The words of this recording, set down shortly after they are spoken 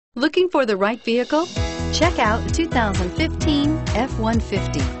Looking for the right vehicle? Check out 2015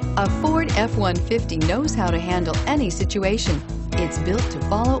 F-150. A Ford F-150 knows how to handle any situation. It's built to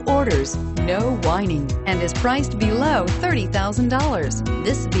follow orders, no whining, and is priced below $30,000.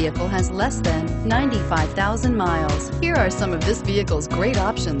 This vehicle has less than 95,000 miles. Here are some of this vehicle's great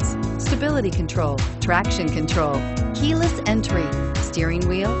options: stability control, traction control, keyless entry, steering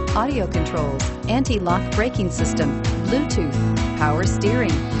wheel audio controls, anti-lock braking system, Bluetooth, power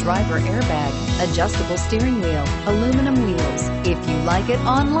steering, driver airbag, adjustable steering wheel, aluminum wheels. If you like it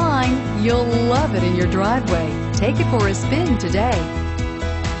online, you'll love it in your driveway. Take it for a spin today.